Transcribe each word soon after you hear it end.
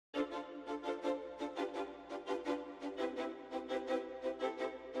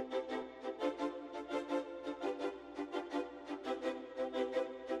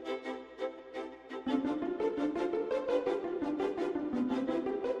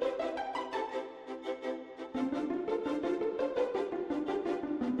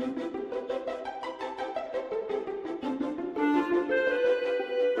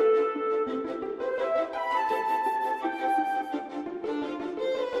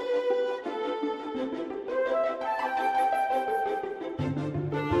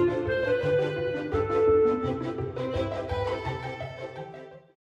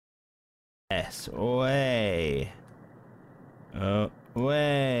this way.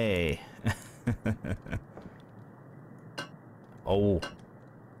 Way. Oh.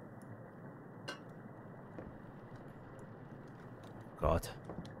 God.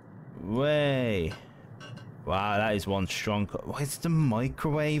 Way. Wow, that is one strong. Why is the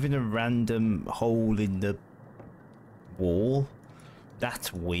microwave in a random hole in the wall?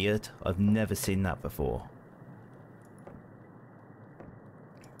 That's weird. I've never seen that before.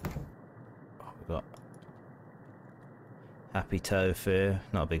 Oh, we've got happy tofu.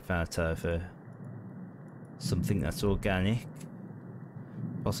 Not a big fan of tofu. Something that's organic.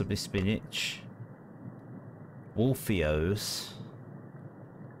 Possibly spinach. Wolfios.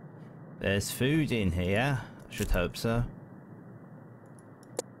 There's food in here. I should hope so.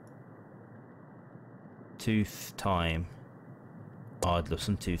 Tooth time. Oh, I'd love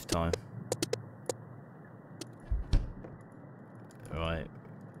some tooth time. Right.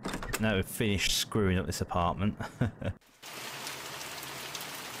 Now we've finished screwing up this apartment. Oh,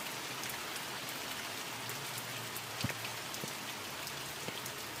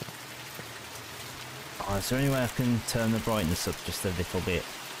 is there any way I can turn the brightness up just a little bit?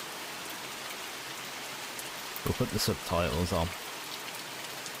 We'll put the subtitles on.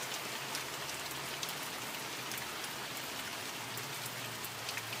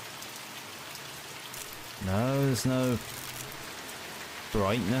 No, there's no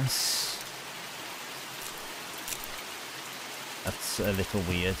brightness. That's a little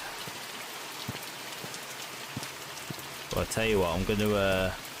weird. But I'll tell you what, I'm going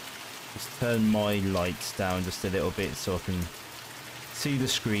to just turn my lights down just a little bit so I can see the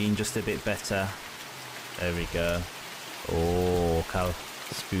screen just a bit better. There we go. Oh, look how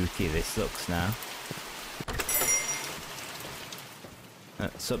spooky this looks now.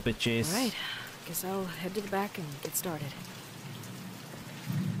 What's up, bitches? Alright, guess I'll head to the back and get started.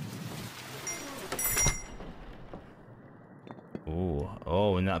 Ooh,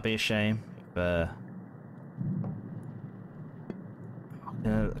 oh, wouldn't that be a shame? If,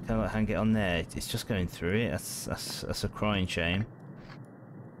 can I hang it on there? It's just going through it. That's a crying shame.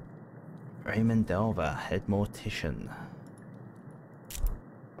 Raymond Delver, head mortician.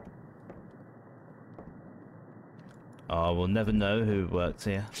 Oh, we'll never know who works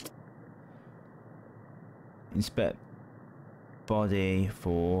here. Inspect body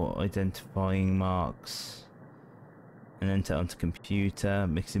for identifying marks. And enter onto computer.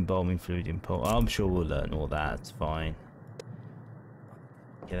 Mix embalming fluid import. I'm sure we'll learn all that. It's fine.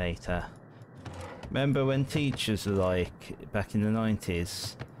 Later. Remember when teachers were like, back in the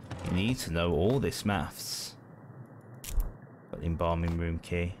 90s, you need to know all this maths. Got the embalming room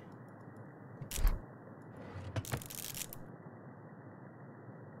key.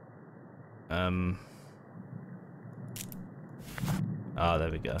 Ah,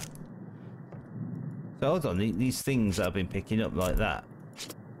 there we go. So hold on, these things that I've been picking up like that.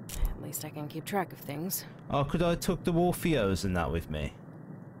 At least I can keep track of things. Oh, could I took the Warfios and that with me?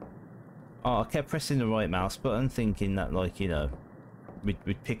 Oh, I kept pressing the right mouse button thinking that, like, you know,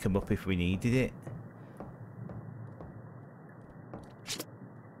 we'd pick them up if we needed it.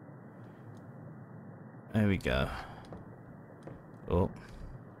 There we go. Oh.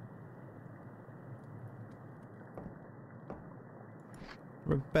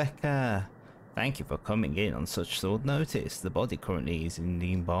 Rebecca, thank you for coming in on such short notice. The body currently is in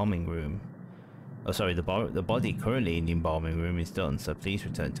the embalming room. Oh, sorry, the body currently in the embalming room is done, so please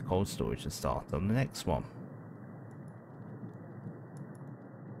return to cold storage and start on the next one.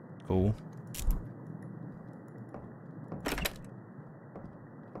 Cool.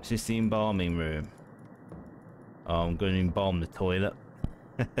 Is this the embalming room? Oh, I'm going to embalm the toilet.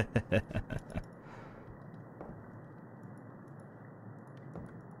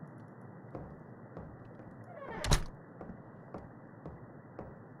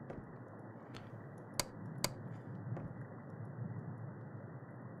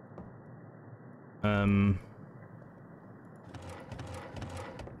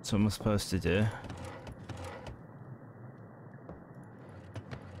 So what am I supposed to do?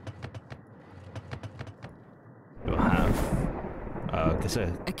 Do I have? Guess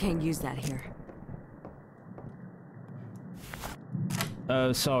I can't use that here.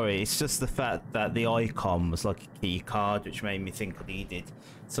 Oh, sorry. It's just the fact that the icon was like a key card, which made me think I needed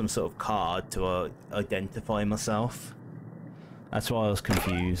some sort of card to identify myself. That's why I was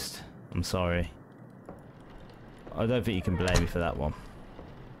confused. I'm sorry. I don't think you can blame me for that one.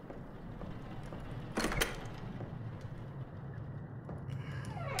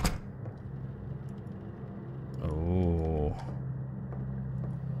 Oh.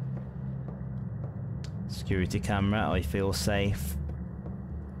 Security camera, I feel safe.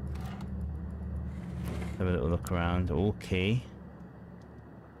 have a little look around. Old key.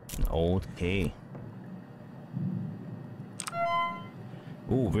 An old key.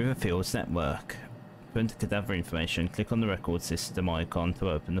 Ooh, Riverfields network. Go into cadaver information. Click on the record system icon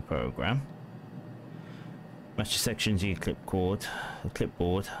to open the program. Match your sections to your clipboard.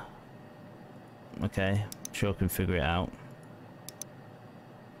 Okay, sure I can figure it out.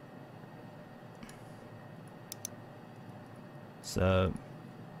 So,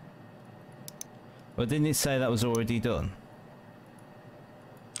 well, didn't it say that was already done?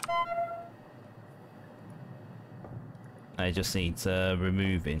 It just needs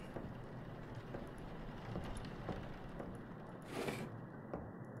removing.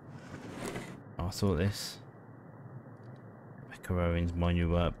 Oh, I saw this. Macaroon's my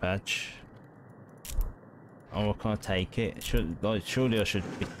new work badge. Oh, I can't take it. Surely I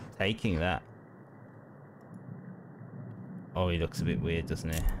should be taking that. Oh, he looks a bit weird,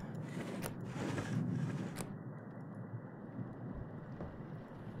 doesn't he?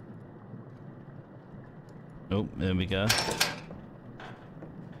 Oh, there we go.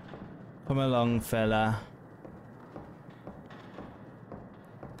 Come along, fella.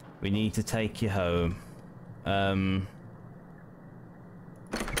 We need to take you home.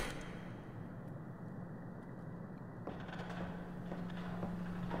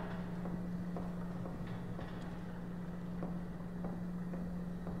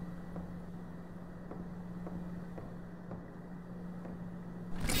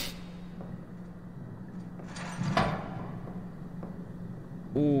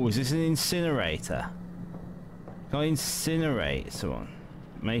 Ooh, is this an incinerator? Can I incinerate someone?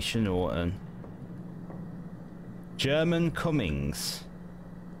 Mason Orton. German Cummings.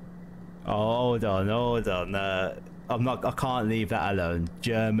 Oh, hold on. I can't leave that alone.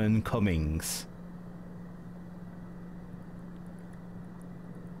 German Cummings.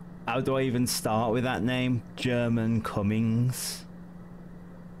 How do I even start with that name? German Cummings.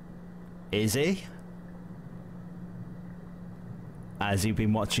 Is he? Has he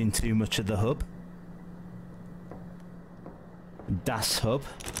been watching too much of the Hub? Das Hub?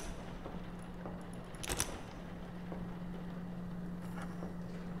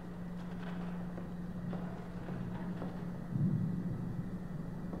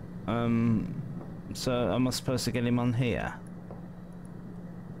 So am I supposed to get him on here?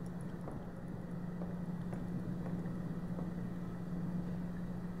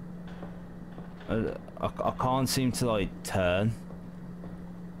 I can't seem to like turn.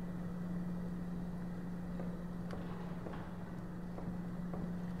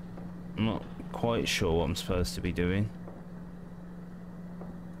 I'm not quite sure what I'm supposed to be doing.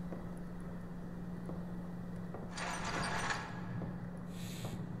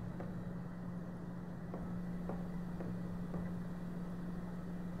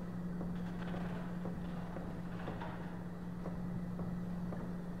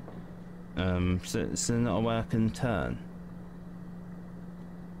 So not a way I can turn.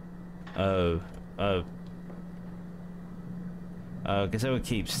 Oh, I guess I would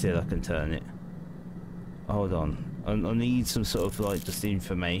keep still, I can turn it. Hold on. I need some sort of like just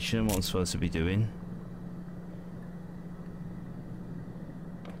information what I'm supposed to be doing.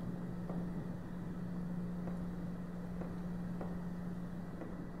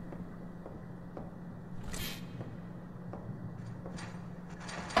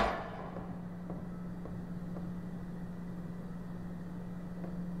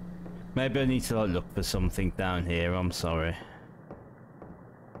 Maybe I need to like look for something down here, I'm sorry.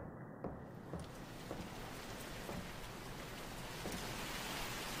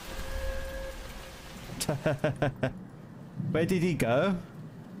 Where did he go?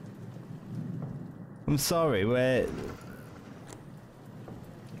 I'm sorry, where...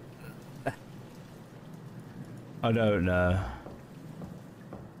 I don't know.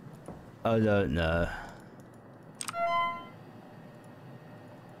 I don't know.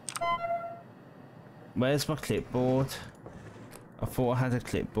 Where's my clipboard? I thought I had a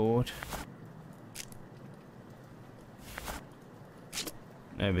clipboard.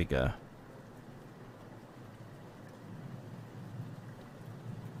 There we go.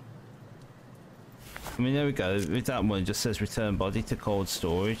 I mean, there we go. With that one, it just says return body to cold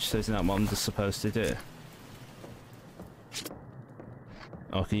storage. So isn't that what I'm just supposed to do?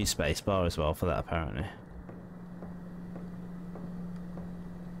 Oh, I can use spacebar as well for that, apparently.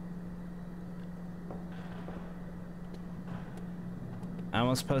 How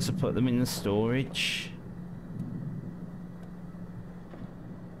am I supposed to put them in the storage?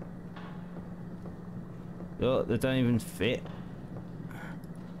 Look, they don't even fit.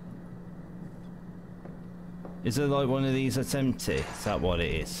 Is there like one of these that's empty? Is that what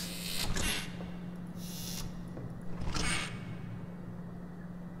it is?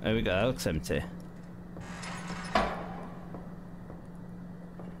 There we go, that looks empty.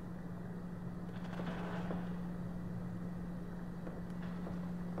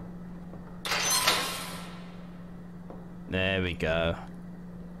 There we go.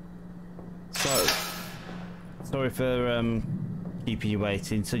 So, sorry for keeping you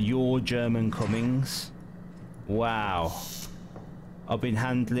waiting. So you're German Cummings? Wow. I've been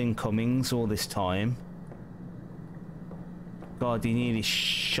handling Cummings all this time. God, he nearly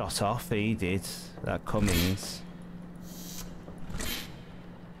shot off, he did. That Cummings.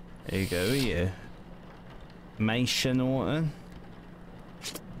 There you go, who are you? Mason Norton?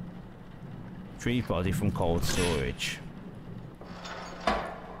 Free body from cold storage.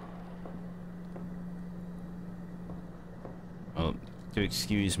 Oh, do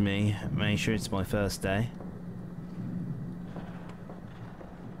excuse me. Make sure it's my first day.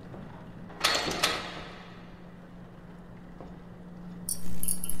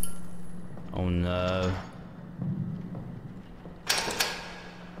 Oh no.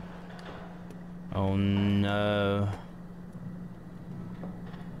 Oh no.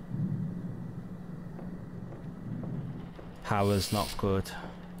 Power's not good.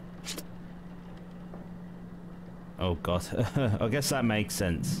 Oh god. I guess that makes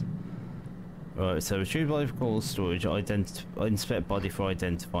sense. Right, so retrieve body for cold storage, inspect body for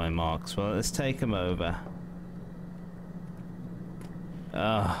identifying marks. Well, let's take them over.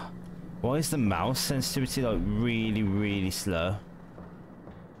 Why is the mouse sensitivity like really, really slow?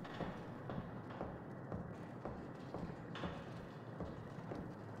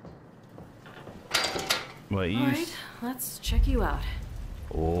 Right, Alright, let's check you out.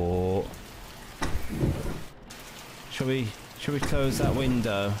 Oh. Shall we close that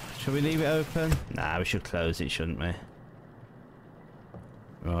window? Shall we leave it open? Nah, we should close it, shouldn't we?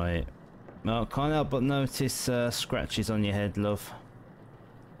 Right. Well, can't help but notice scratches on your head, love.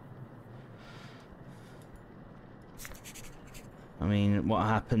 I mean, what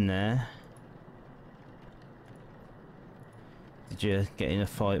happened there? Did you get in a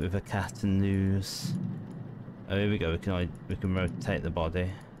fight with a cat and lose? Oh, here we go. We can rotate the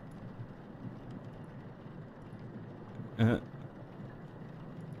body.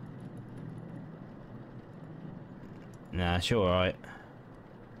 Nah, sure, alright.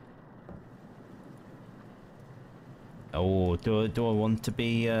 Oh, do I want to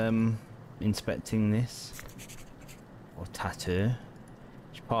be inspecting this? Or tattoo?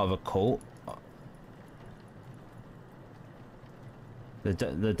 It's part of a cult.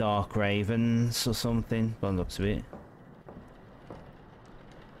 The Dark Ravens or something, by the looks of it.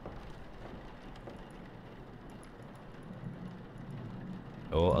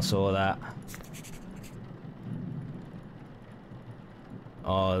 Oh, I saw that.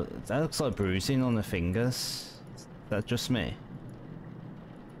 Oh, that looks like bruising on the fingers. Is that just me?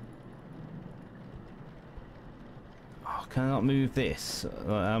 Oh, can I not move this?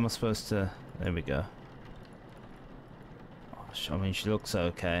 How am I supposed to... There we go. I mean, she looks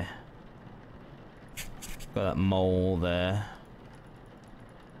okay. Got that mole there.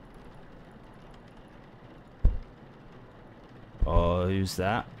 Oh, who's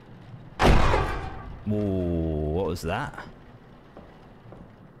that? Whoa, what was that?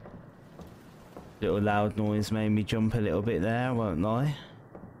 Little loud noise made me jump a little bit there, won't lie.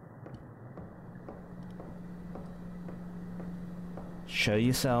 Show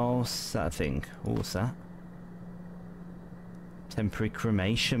yourselves. That thing. What was that? Temporary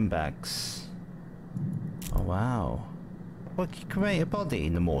cremation bags. Oh wow. What, can you cremate a body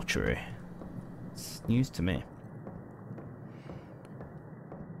in the mortuary? It's news to me.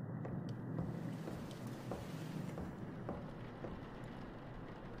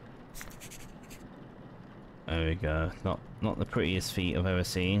 There we go. Not the prettiest feet I've ever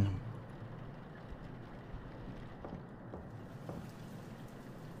seen.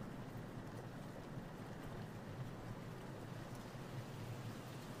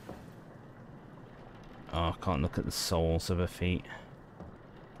 Oh, I can't look at the soles of her feet.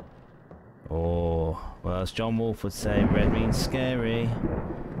 Oh, well, as John Wolfe would say, red means scary.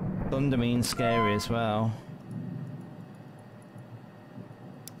 Thunder means scary as well.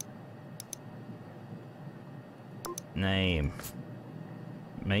 Name.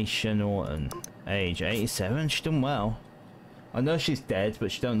 Maisha Norton. Age 87. She's done well. I know she's dead,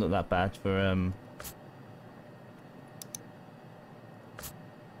 but she don't look that bad for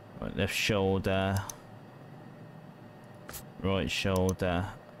right, left shoulder. Right shoulder.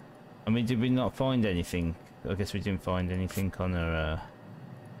 I mean, did we not find anything? I guess we didn't find anything on her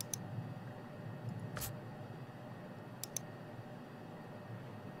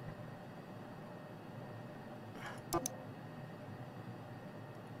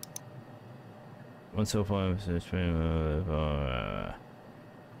Once or five.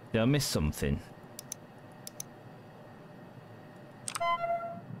 Did I miss something?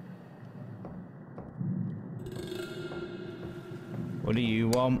 What do you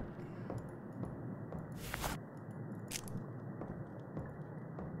want?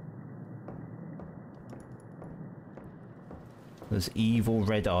 There's evil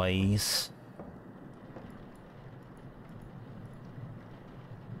red eyes.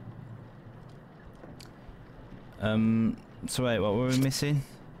 So wait, what were we missing?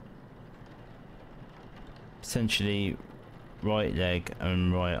 Potentially right leg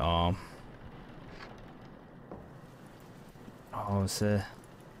and right arm. Oh, is there...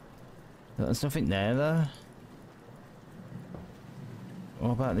 There's nothing there though.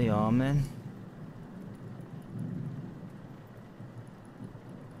 What about the arm then?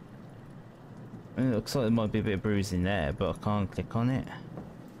 It looks like there might be a bit of bruising there, but I can't click on it.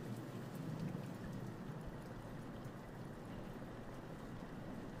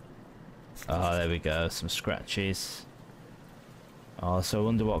 Oh, there we go, some scratches. Oh, so I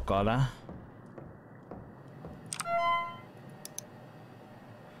wonder what got her.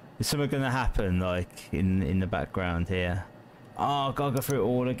 Is something gonna happen, like, in the background here? Oh, I gotta go through it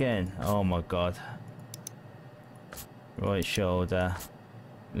all again. Oh my god. Right shoulder.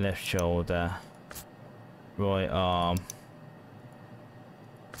 Left shoulder. Right arm.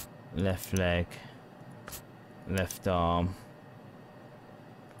 Left leg. Left arm.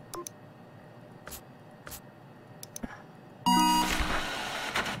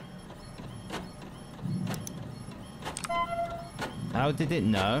 How did it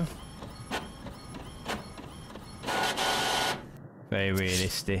know? Very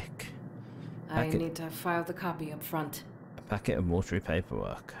realistic. I need to file the copy up front. A packet of mortuary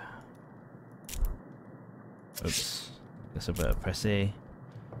paperwork. Oops. Guess I better press E.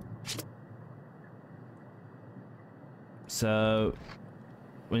 So,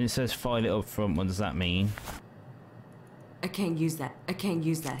 when it says file it up front, what does that mean? I can't use that. I can't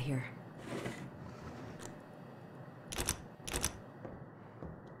use that here.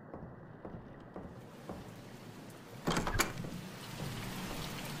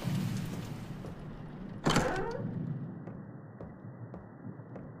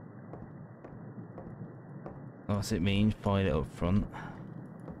 What's it mean? File it up front.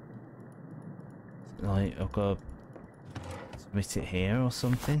 Like, I've got to submit it here or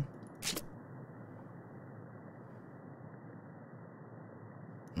something.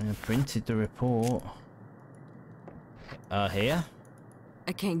 I printed the report. Here?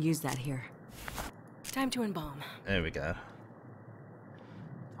 I can't use that here. Time to embalm. There we go.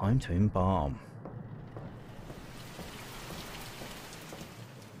 Time to embalm.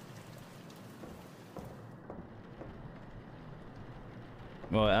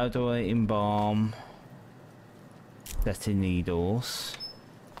 Right, how do I embalm? Setting needles.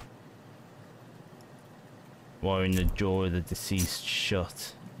 Wiring the jaw of the deceased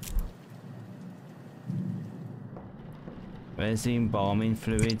shut. Where's the embalming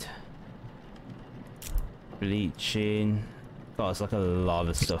fluid? Bleaching. God, it's like a lot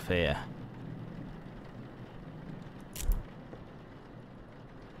of stuff here.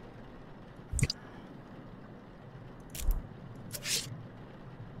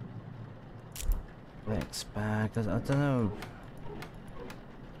 Flex bag. I don't know.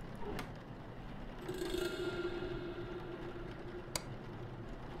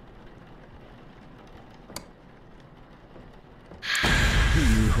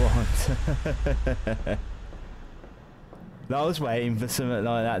 I was waiting for something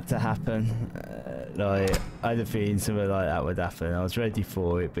like that to happen. Like, I had a feeling something like that would happen. I was ready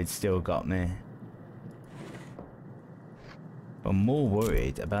for it, but it still got me. I'm more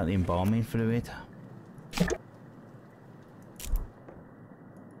worried about the embalming fluid.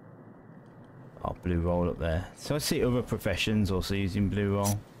 Oh, blue roll up there. So I see other professions also using blue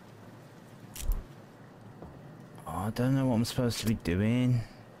roll. Oh, I don't know what I'm supposed to be doing.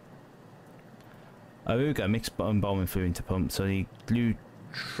 Oh, here we go. Mix embalming fluid into pump. So the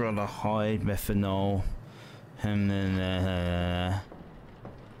glutaraldehyde, methanol, and then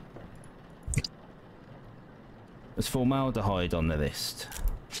there's formaldehyde on the list.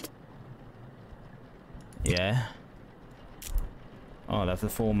 Yeah. Oh, I'll have the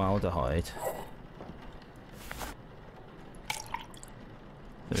formaldehyde.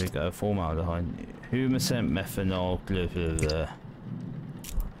 There we go. Formaldehyde. Humescent, methanol, glutaraldehyde.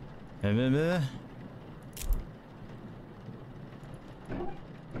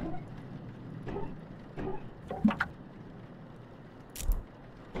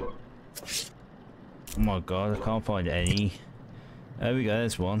 Oh my god, I can't find any. There we go,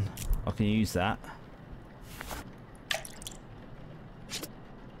 there's one. I can use that.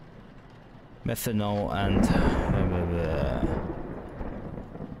 Methanol and...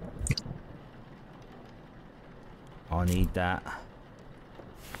 I need that.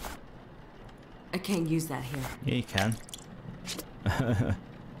 I can't use that here. Yeah, you can.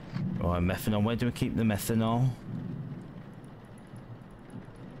 Right, methanol. Where do we keep the methanol?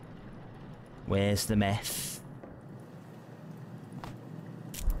 Where's the meth?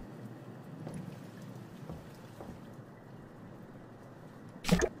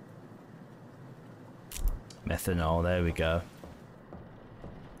 Methanol, there we go.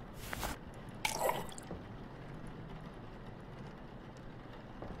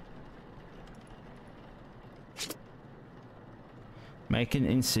 Make an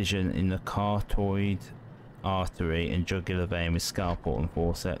incision in the carotid artery and jugular vein with scalpel and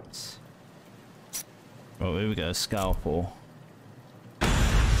forceps. Right, here we go, scalpel. I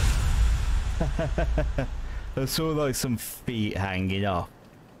saw like some feet hanging off.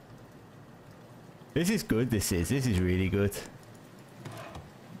 This is good, this is really good.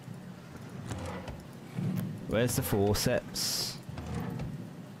 Where's the forceps?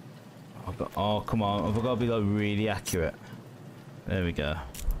 Oh, come on, I've got to be like really accurate. There we go.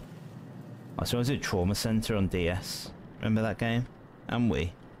 I saw it was a trauma center on DS. Remember that game? And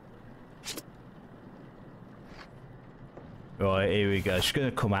we. Right, here we go. She's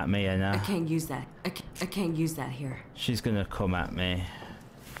gonna come at me now. I can't use that. I can't use that here. She's gonna come at me.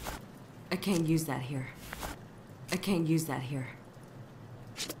 I can't use that here. I can't use that here.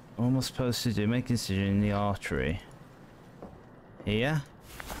 What am I supposed to do? Make an incision in the artery. Here?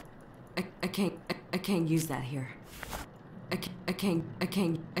 I can't use that here. I can't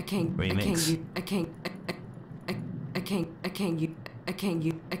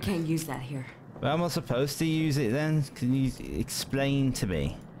use that here. Where am I supposed to use it then? Can you explain to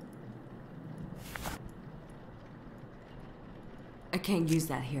me? I can't use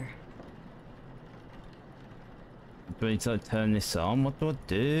that here. Do I need to like, turn this on? What do I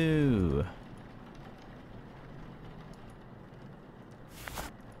do?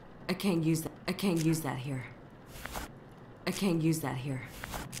 I can't use that. I can't use that here. I can't use that here.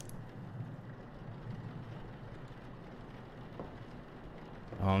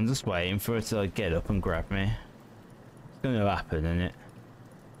 Oh, I'm just waiting for it to like, get up and grab me. It's gonna happen, isn't it?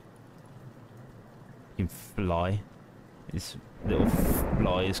 You can fly. This little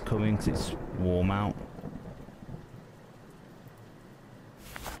fly is coming because it's warm out.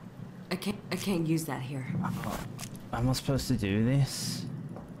 I can't use that here. Am I supposed to do this?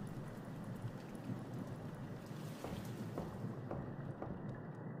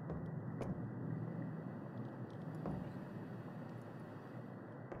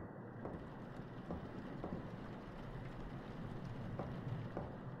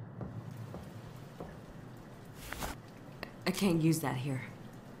 I can't use that here.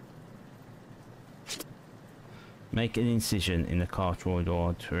 Make an incision in the carotid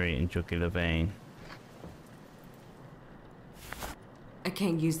artery and jugular vein. I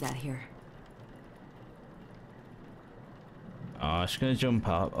can't use that here. Oh, she's gonna jump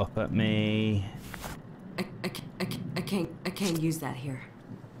up at me. I can't use that here.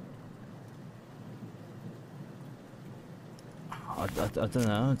 I don't know. I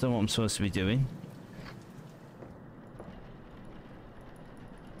don't know what I'm supposed to be doing.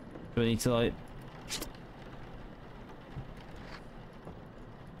 Do I need to like...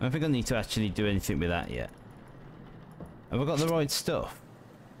 I don't think I need to actually do anything with that yet. Have I got the right stuff?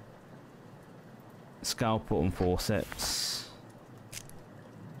 Scalpel and forceps.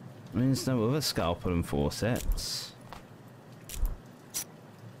 I mean, there's no other scalpel and forceps.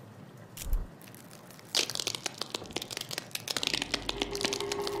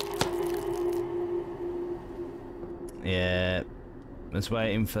 Yeah, I was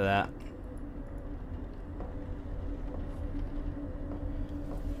waiting for that.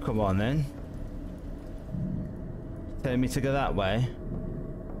 Come on then. Tell me to go that way.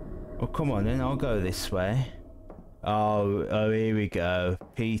 Oh, come on then, I'll go this way. Oh, here we go.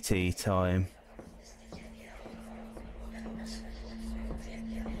 PT time.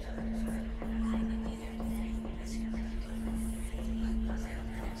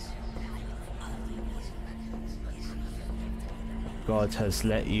 God has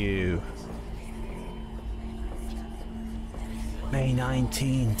let you. May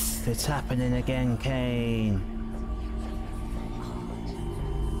 19th, it's happening again, Kane.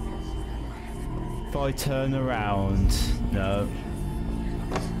 If I turn around, no.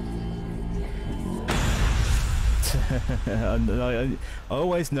 I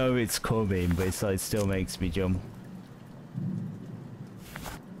always know it's coming, but it's like, it still makes me jump.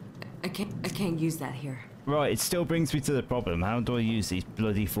 I can't use that here. Right, it still brings me to the problem. How do I use these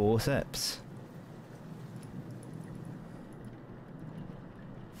bloody forceps?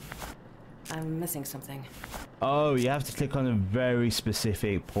 I'm missing something. Oh, you have to click on a very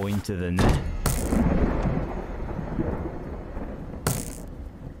specific point of the net.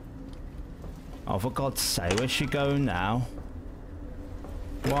 Oh, for God's sake, where's she going now?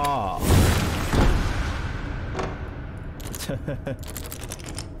 What?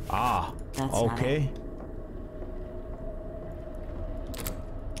 Ah, That's okay.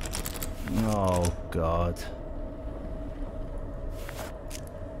 Oh, God.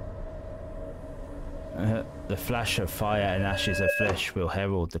 The flash of fire and ashes of flesh will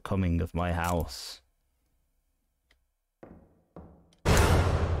herald the coming of my house.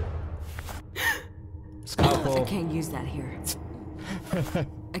 Scalpel. I can't use that here.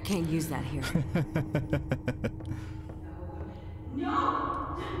 I can't use that here.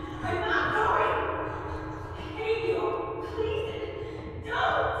 No! I'm not going! I hate you! Please,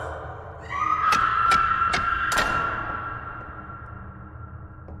 don't!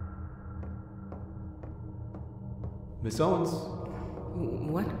 Miss Owens,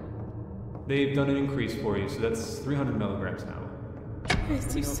 What? they've done an increase for you, so that's 300 milligrams now.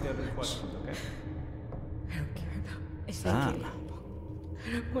 It's Let me know if you have any questions, okay? I don't care about Ah.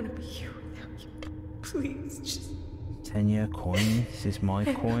 I don't want to be here without you. Please, just 10-year coin. This is my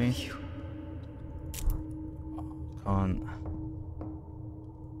coin. you. Can't.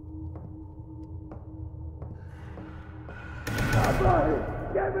 Somebody,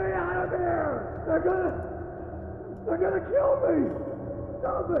 get me out of here! They're gonna kill me!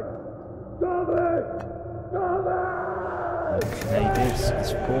 Stop it! Stop it! Stop it! Hey,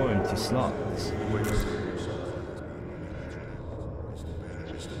 it's 4 empty slots.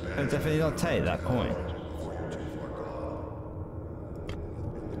 I'll definitely not take that coin.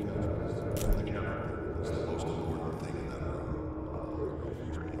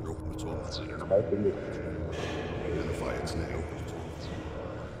 Identify its name.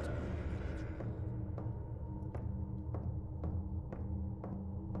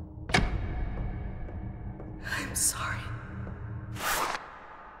 I'm sorry.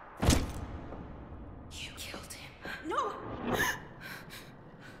 You killed him. No!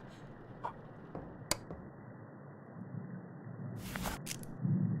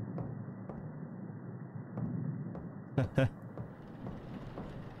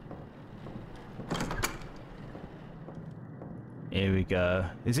 Here we go.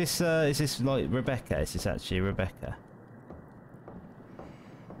 Is this like Rebecca? Is this actually Rebecca?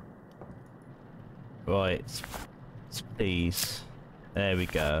 Right. Please. There we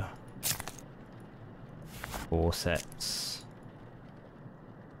go. Forceps.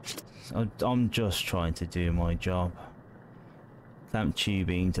 I'm just trying to do my job. Clamp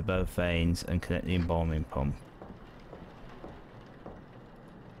tubing to both veins and connect the embalming pump.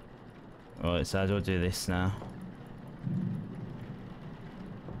 Right, so how do I do this now?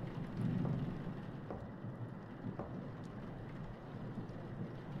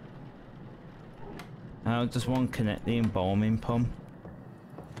 How does one connect the embalming pump?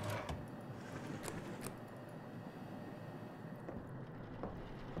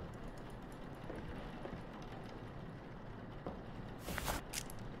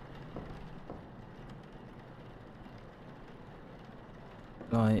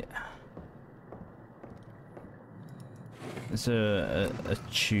 Right. There's a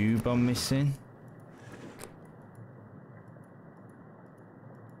tube I'm missing.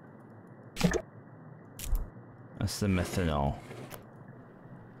 That's the methanol.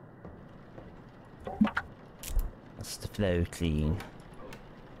 That's the flow clean.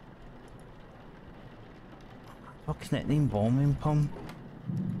 I'll connect the embalming pump.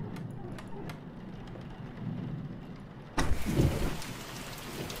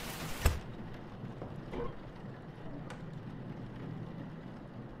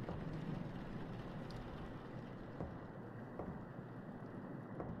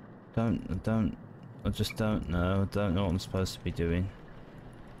 I just don't know. I don't know what I'm supposed to be doing.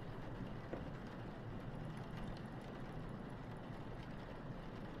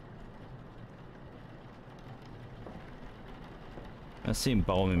 That's the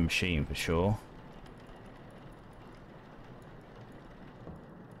embalming machine for sure.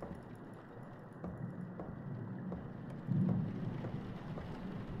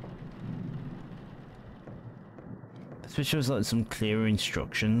 Which was like some clear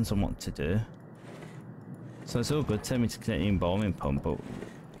instructions on what to do. So it's all good, tell me to connect the embalming pump, but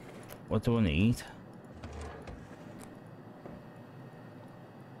what do I need?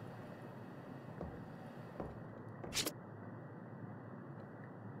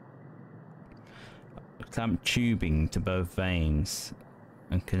 Clamp tubing to both veins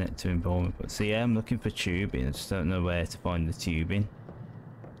and connect to embalming pump. So yeah, I'm looking for tubing, I just don't know where to find the tubing.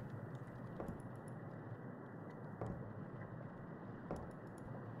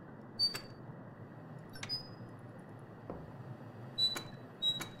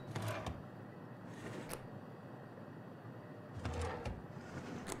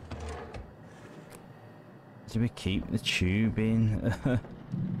 Do we keep the tube in?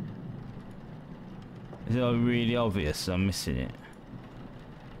 Is it like really obvious I'm missing it?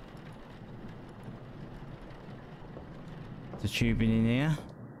 The tubing in here?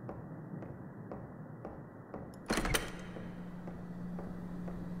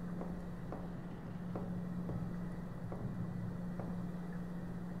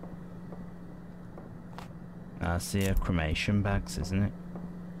 That's the cremation bags, isn't it?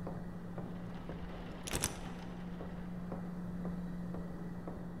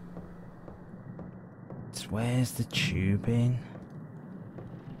 Where's the tubing?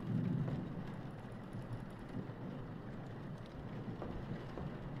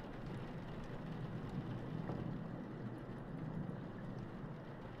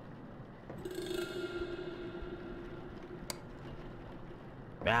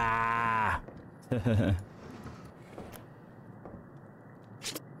 Ah! Oh,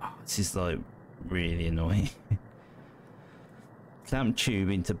 this is like really annoying. Clamp tube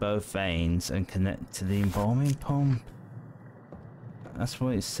into both veins and connect to the embalming pump. That's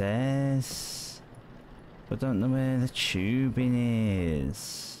what it says. I don't know where the tubing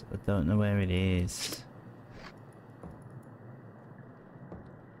is. I don't know where it is.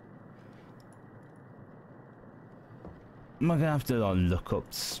 Am I gonna have to like look up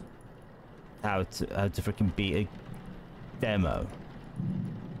how to freaking beat a demo?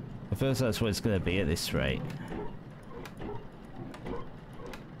 I feel that's what it's gonna be at this rate.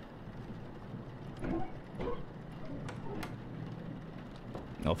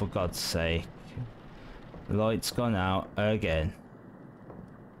 Oh, for God's sake. The light's gone out again.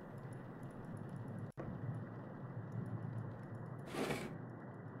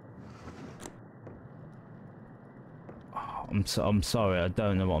 Oh, I'm sorry, I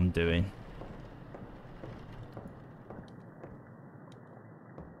don't know what I'm doing.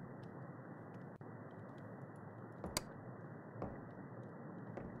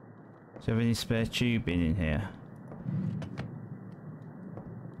 Do you have any spare tubing in here?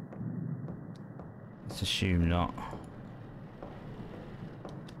 Let's assume not.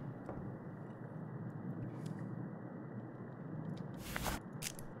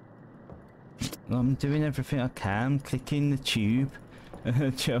 I'm doing everything I can, clicking the tube. Do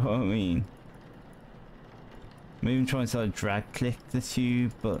you know what I mean? I'm even trying to like drag click the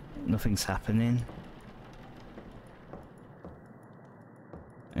tube, but nothing's happening.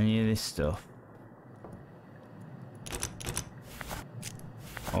 Any of this stuff.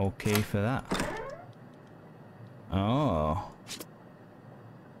 Okay for that. Oh.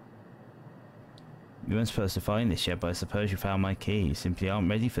 You weren't supposed to find this yet, but I suppose you found my key. You simply aren't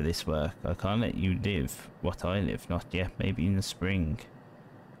ready for this work. I can't let you live what I live. Not yet. Maybe in the spring.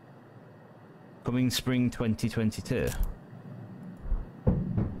 Coming spring 2022.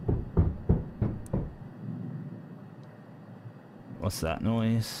 What's that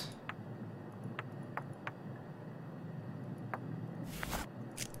noise?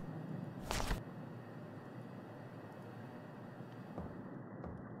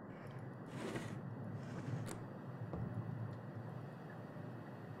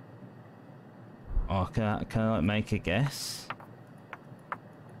 Oh, can I like make a guess?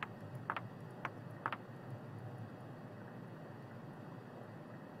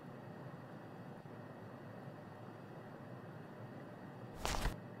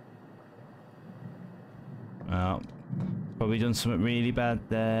 Oh, probably done something really bad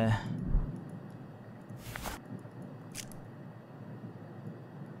there.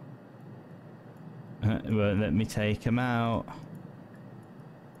 Won't let me take him out.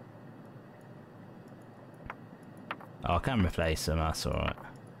 Oh, I can replace them, that's alright.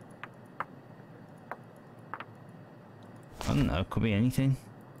 I don't know, could be anything.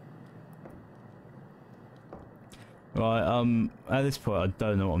 Right, at this point I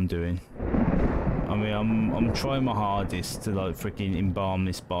don't know what I'm doing. I mean, I'm trying my hardest to like freaking embalm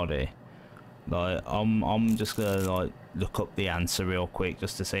this body. Like, I'm just gonna like look up the answer real quick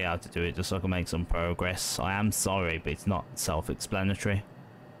just to see how to do it, just so I can make some progress. I am sorry, but it's not self-explanatory.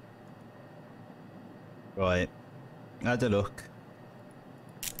 Right. Had a look.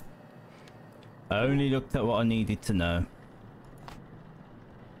 I only looked at what I needed to know.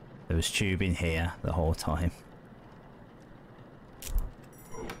 There was tubing here the whole time.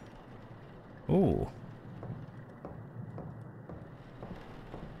 Ooh.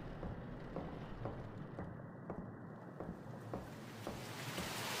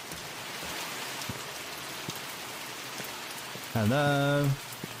 Hello.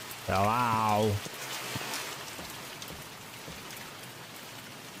 Hello.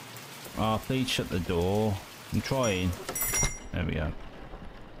 Oh, please shut the door. I'm trying. There we go.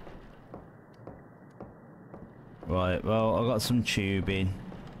 Right, well, I got some tubing.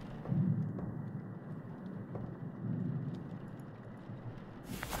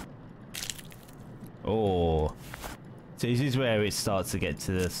 Oh, so this is where it starts to get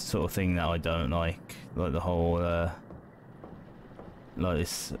to the sort of thing that I don't like the whole, like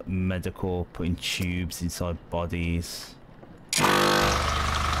this medical putting tubes inside bodies.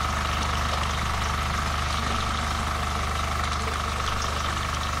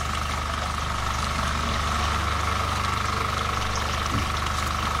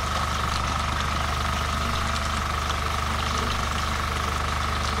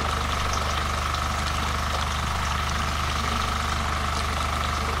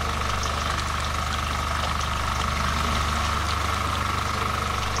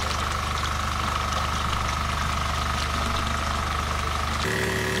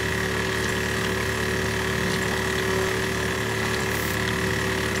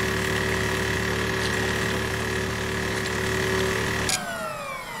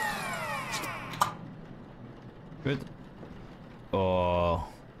 Good. Oh,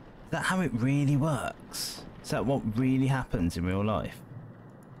 is that how it really works? Is that what really happens in real life?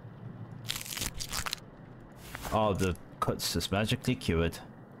 Oh, the cut's just magically cured.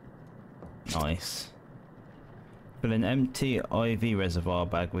 Nice. Fill an empty IV reservoir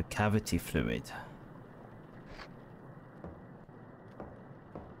bag with cavity fluid.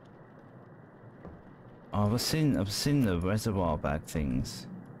 Oh, I've seen the reservoir bag things.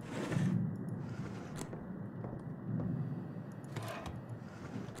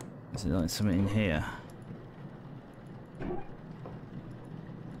 Is it like something in here?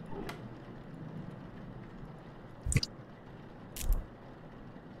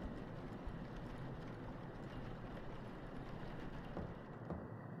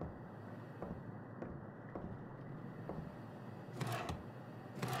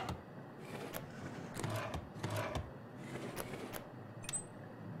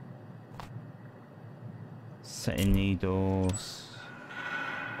 Setting needles.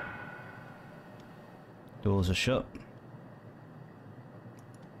 Doors are shut.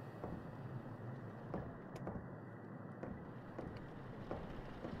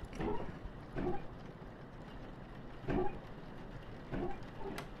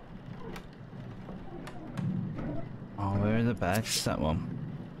 Oh, where are the bags? That one.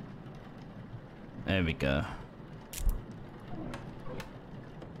 There we go.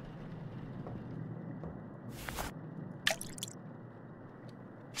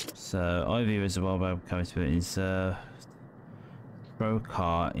 So, IV reservoir bag coming to it is throw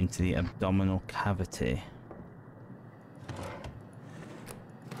car into the abdominal cavity.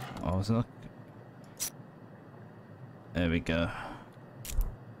 Oh, was it? There we go.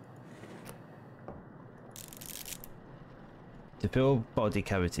 To fill body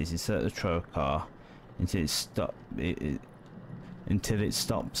cavities, insert the trocar until it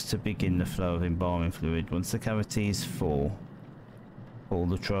stops to begin the flow of embalming fluid. Once the cavity is full, pull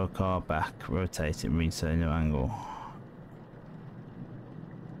the trocar back, rotate it, and reinsert a new angle.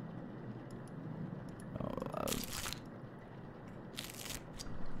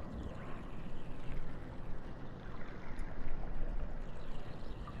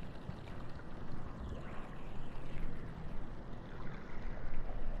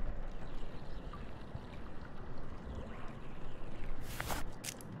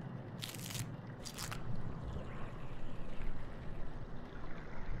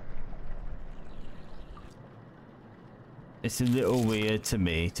 It's a little weird to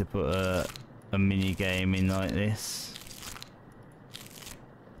me to put a mini game in like this.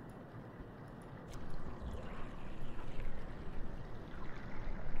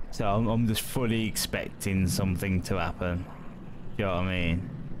 So I'm just fully expecting something to happen. You know what I mean?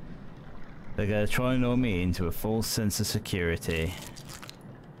 They're gonna try and lure me into a false sense of security.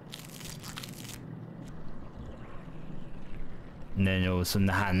 And then all of a sudden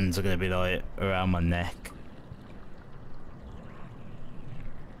the hands are gonna be like around my neck.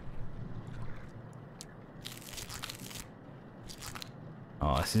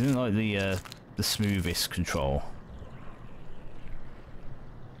 Oh, this isn't like the smoothest control.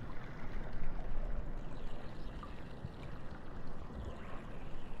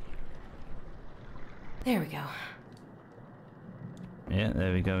 There we go. Yeah,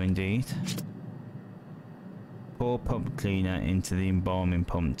 there we go indeed. Pour pump cleaner into the embalming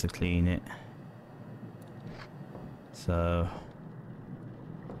pump to clean it. So...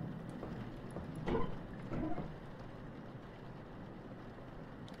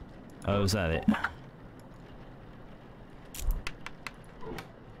 oh, is that it?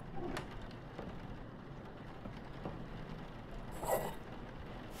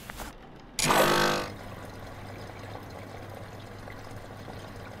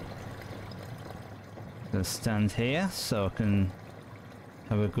 Gonna stand here so I can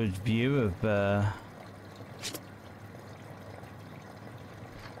have a good view of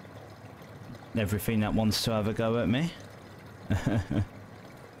everything that wants to have a go at me.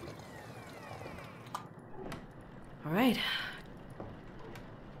 All right.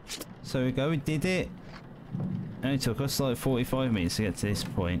 So we go, we did it. And it took us like 45 minutes to get to this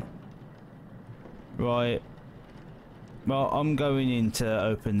point. Right. Well, I'm going in to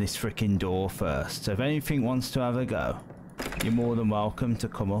open this freaking door first. So if anything wants to have a go, you're more than welcome to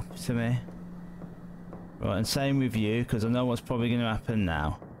come up to me. Right, and same with you, because I know what's probably going to happen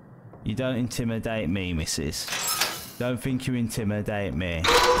now. You don't intimidate me, missus. Don't think you intimidate me.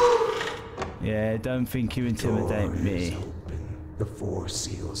 Yeah, don't think you intimidate me. The 4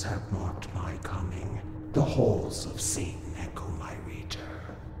 seals have marked my coming. The halls of Satan echo my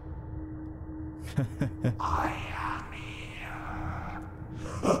return. I am here.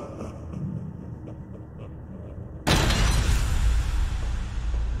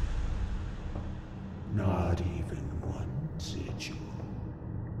 Not even one sigil.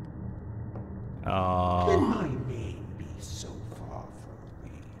 Can my name be so far from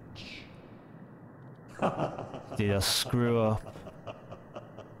reach? Did I screw up?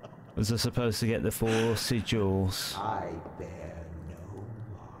 Was I supposed to get the 4 sigils? I bear no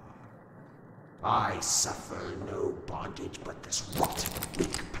harm. I suffer no bondage but this rotten,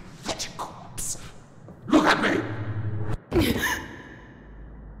 weak, pathetic corpse. Look at me!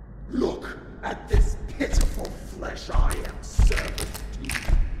 Look at this pitiful flesh I am servant to.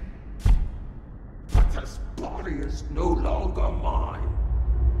 But this body is no longer mine.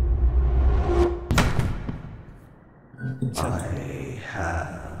 I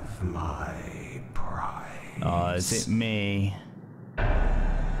have my pride. Oh, is it me?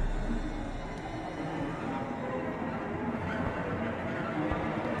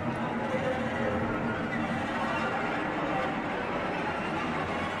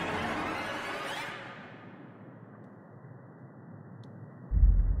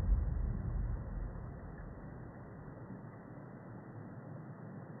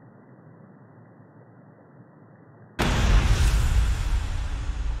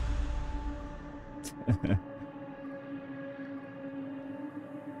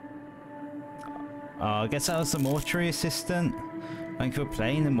 I guess that was the Mortuary Assistant. Thank you for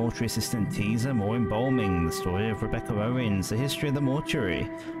playing the Mortuary Assistant teaser, more Embalming, the story of Rebecca Owens, the history of the Mortuary,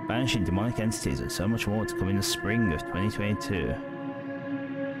 banishing demonic entities, and so much more to come in the spring of 2022.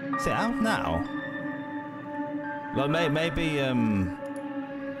 Is it out now? Like, maybe, I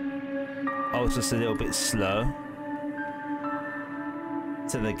was just a little bit slow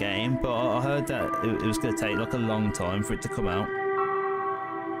to the game, but I heard that it was going to take like a long time for it to come out.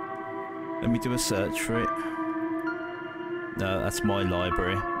 Let me do a search for it. No, that's my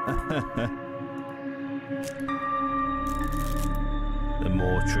library. The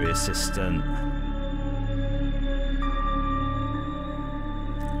Mortuary Assistant.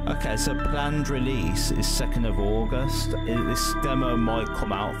 Okay, so planned release is 2nd of August. This demo might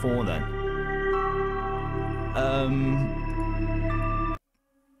come out for then.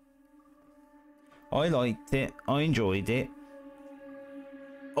 I liked it. I enjoyed it.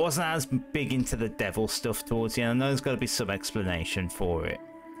 I wasn't as big into the devil stuff towards the end. I know there's got to be some explanation for it.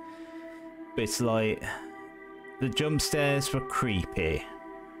 But it's like, the jump scares were creepy.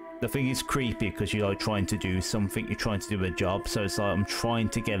 The thing is creepy because you're like trying to do something, you're trying to do a job. So it's like I'm trying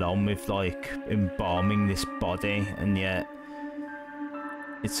to get on with like embalming this body, and yet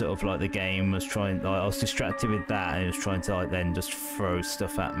it's sort of like the game was trying, like I was distracted with that and it was trying to like then just throw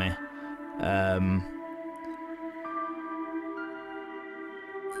stuff at me.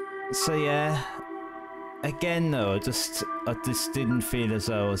 So yeah, again though, I just didn't feel as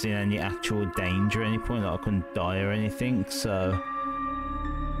though I was in any actual danger at any point, that I couldn't die or anything, so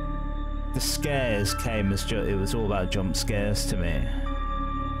the scares came as it was all about jump scares to me.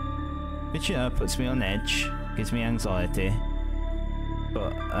 Which, you know, puts me on edge, gives me anxiety,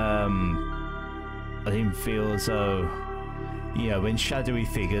 but I didn't feel as though, you know, when shadowy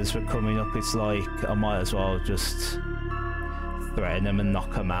figures were coming up, it's like I might as well just threaten them and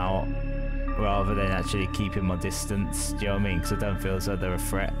knock them out rather than actually keeping my distance. Do you know what I mean? Because I don't feel as though they're a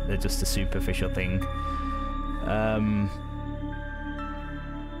threat, they're just a superficial thing.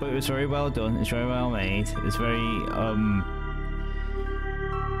 But it was very well done, it's very well made, it was very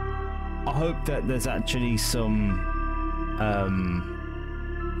I hope that there's actually some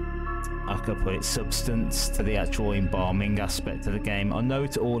I could put it, substance to the actual embalming aspect of the game. I know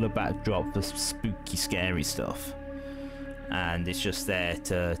it's all about drop the spooky scary stuff, and it's just there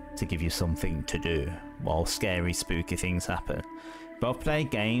to give you something to do while scary spooky things happen. But I've played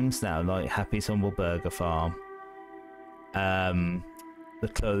games now like Happy's Humble Burger Farm, The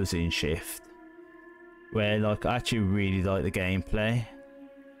Closing Shift, where like I actually really like the gameplay,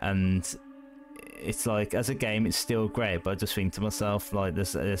 and it's like as a game it's still great, but I just think to myself like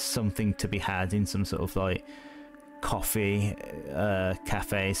there's something to be had in some sort of like coffee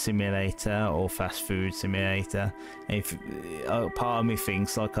cafe simulator or fast food simulator. And if part of me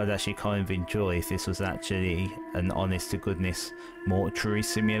thinks like I'd actually kind of enjoy if this was actually an honest to goodness mortuary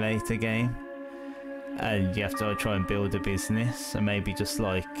simulator game, and you have to try and build a business and maybe just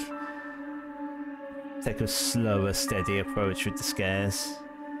like take a slower, steady approach with the scares.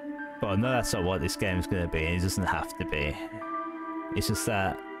 But I know that's not what this game's going to be, and it doesn't have to be. It's just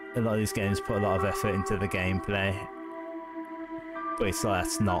that a lot of these games put a lot of effort into the gameplay, but it's like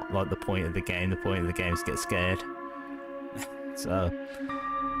that's not like the point of the game. The point of the game is to get scared. So,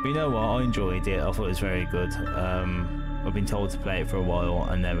 but you know what? I enjoyed it. I thought it was very good. I've been told to play it for a while,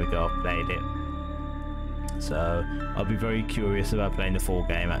 and there we go. I played it. So I'll be very curious about playing the full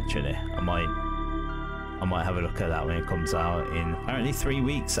game. Actually, I might have a look at that when it comes out in apparently 3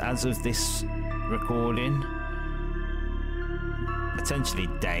 weeks as of this recording. Potentially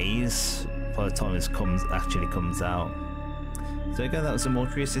days by the time this actually comes out. So again, that was the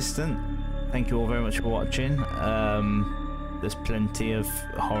Mortuary Assistant. Thank you all very much for watching. There's plenty of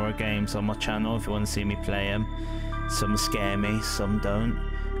horror games on my channel if you want to see me play them. Some scare me, some don't.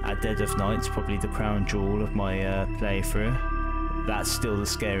 At Dead of Night's probably the crown jewel of my playthrough. That's still the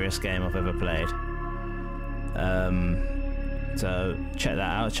scariest game I've ever played. So check that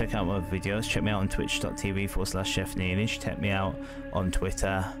out, check out my videos, check me out on twitch.tv/ChefNeilage, check me out on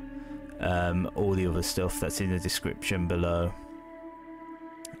Twitter, all the other stuff that's in the description below.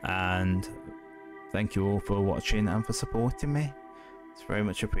 And thank you all for watching and for supporting me. It's very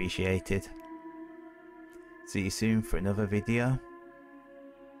much appreciated. See you soon for another video.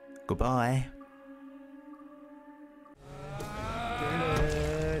 Goodbye.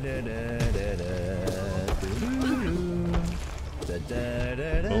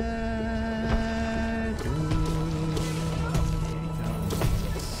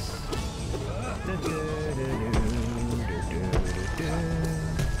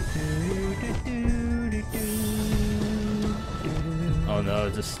 Oh no,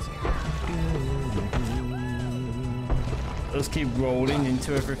 just keep rolling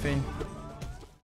into everything.